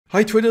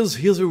Hi traders,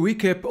 here's a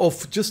recap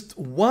of just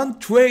one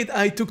trade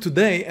I took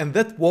today, and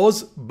that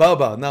was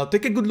Baba. Now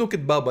take a good look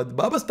at Baba.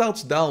 Baba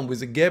starts down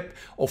with a gap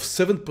of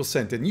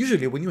 7%, and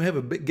usually when you have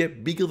a big gap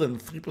bigger than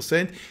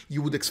 3%,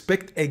 you would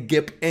expect a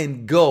gap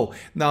and go.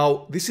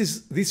 Now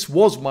this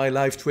was my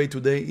live trade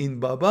today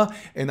in Baba,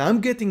 and I'm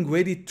getting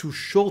ready to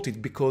short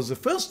it because the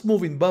first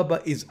move in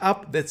Baba is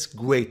up. That's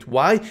great.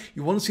 Why?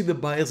 You want to see the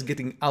buyers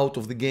getting out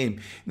of the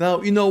game.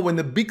 Now, you know, when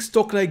a big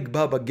stock like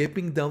Baba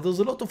gapping down, there's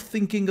a lot of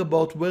thinking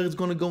about where it's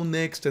going to go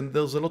next, and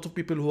there's a lot of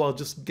people who are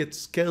just get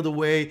scared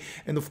away,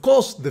 and of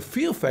course the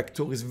fear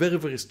factor is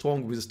very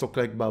strong with a stock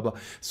like Baba.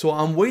 So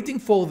I'm waiting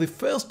for the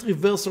first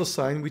reversal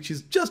sign, which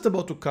is just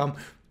about to come,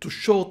 to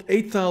short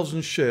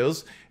 8,000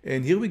 shares,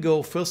 and here we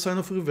go, first sign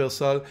of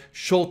reversal,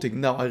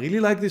 shorting. Now I really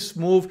like this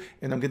move,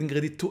 and I'm getting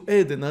ready to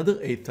add another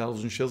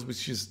 8,000 shares,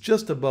 which is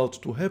just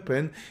about to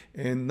happen.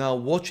 And now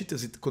watch it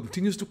as it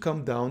continues to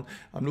come down.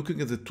 I'm looking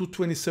at the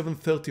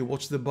 227.30.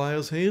 Watch the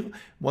buyers here.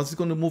 Once it's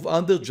going to move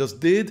under, just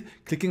did,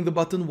 clicking the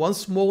button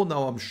once more.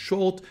 Now I'm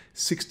short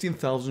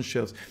 16,000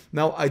 shares.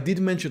 Now I did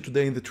mention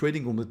today in the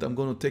trading room that I'm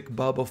going to take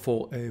Baba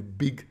for a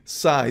big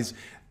size,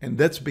 and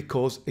that's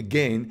because,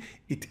 again,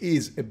 it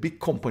is a big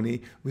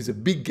company with a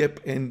big gap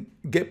and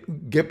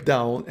gap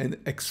down, and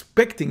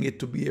expecting it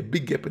to be a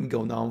big gap and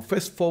go. Now I'm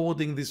fast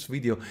forwarding this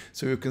video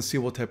so you can see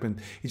what happened.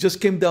 It just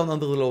came down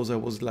under the lows. I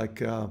was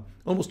like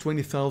almost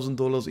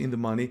 $20,000 in the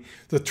money.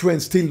 The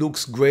trend still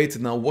looks great.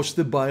 Now watch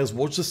the buyers,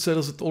 watch the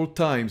sellers at all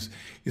times.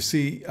 You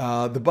see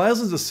the buyers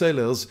and the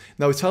sellers.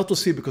 Now it's hard to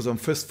see because I'm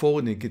fast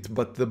forwarding it,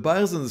 but the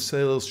buyers and the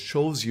sellers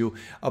shows you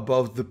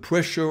about the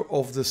pressure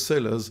of the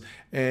sellers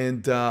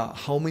and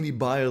how many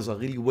buyers are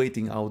really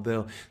waiting out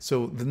there.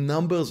 So the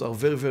numbers are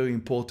very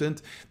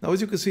important. Now, as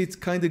you can see, it's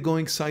kind of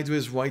going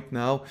sideways right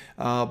now,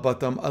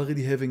 but I'm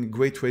already having a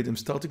great trade. I'm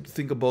starting to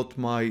think about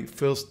my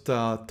first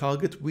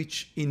target,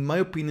 which in my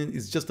opinion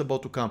is just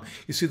about to come.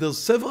 You see, there's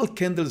several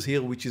candles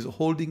here which is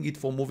holding it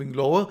from moving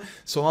lower.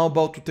 So I'm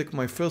about to take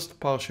my first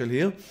partial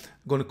here.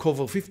 I'm going to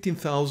cover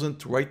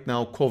 15,000 right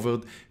now,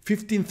 covered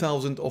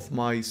 15,000 of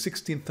my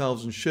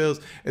 16,000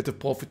 shares at a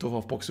profit of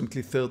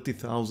approximately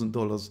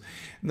 $30,000.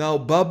 Now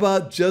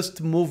Baba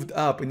just moved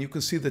up, and you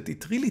can see that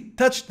it really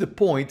touched the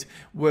point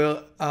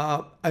where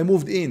I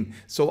moved in.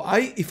 So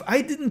if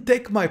I didn't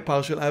take my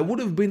partial, I would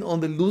have been on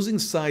the losing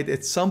side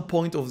at some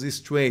point of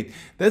this trade.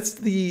 That's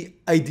the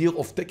idea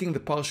of taking the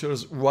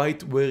partials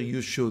right where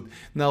you should.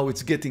 Now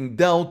it's getting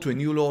down to a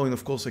new low, and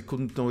of course I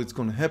couldn't know it's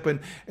going to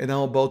happen, and I'm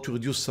about to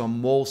reduce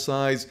some more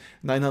size,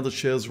 900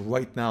 shares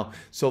right now.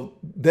 So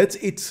that's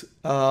it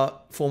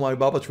for my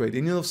Baba trade.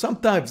 And you know,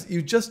 sometimes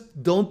you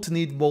just don't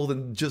need more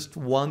than just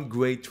one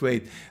great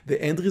trade. The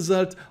end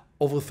result,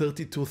 over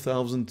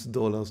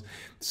 $32,000.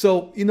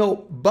 So, you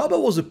know, Baba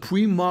was a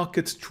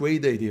pre-market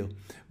trade idea.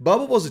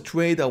 Baba was a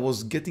trade I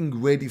was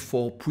getting ready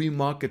for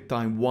pre-market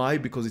time. Why?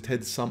 Because it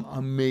had some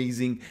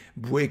amazing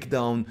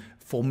breakdown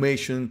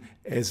formation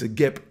as a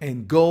gap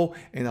and go,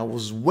 and I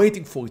was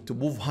waiting for it to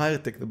move higher,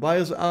 take the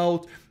buyers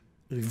out,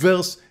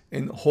 reverse,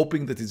 and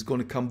hoping that it's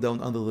going to come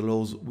down under the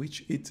lows,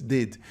 which it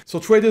did. So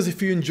traders,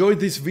 if you enjoyed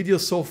this video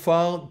so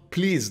far,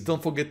 please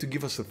don't forget to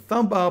give us a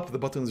thumb up. The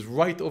button is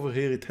right over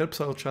here. It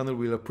helps our channel.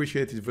 We'll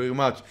appreciate it very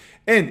much.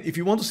 And if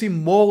you want to see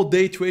more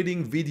day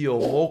trading video,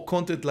 more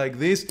content like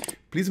this,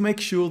 please make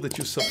sure that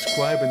you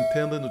subscribe and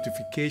turn the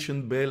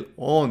notification bell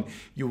on.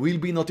 You will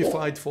be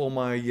notified for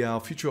my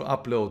future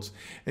uploads.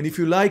 And if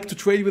you like to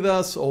trade with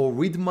us or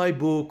read my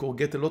book or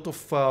get a lot of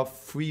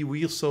free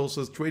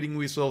resources, trading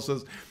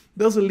resources,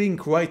 there's a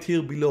link right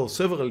here below,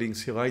 several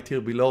links here right here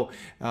below,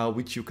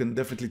 which you can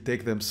definitely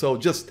take them. So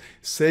just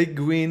stay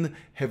green,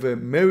 have a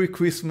Merry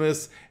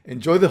Christmas,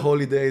 enjoy the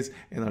holidays,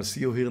 and I'll see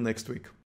you here next week.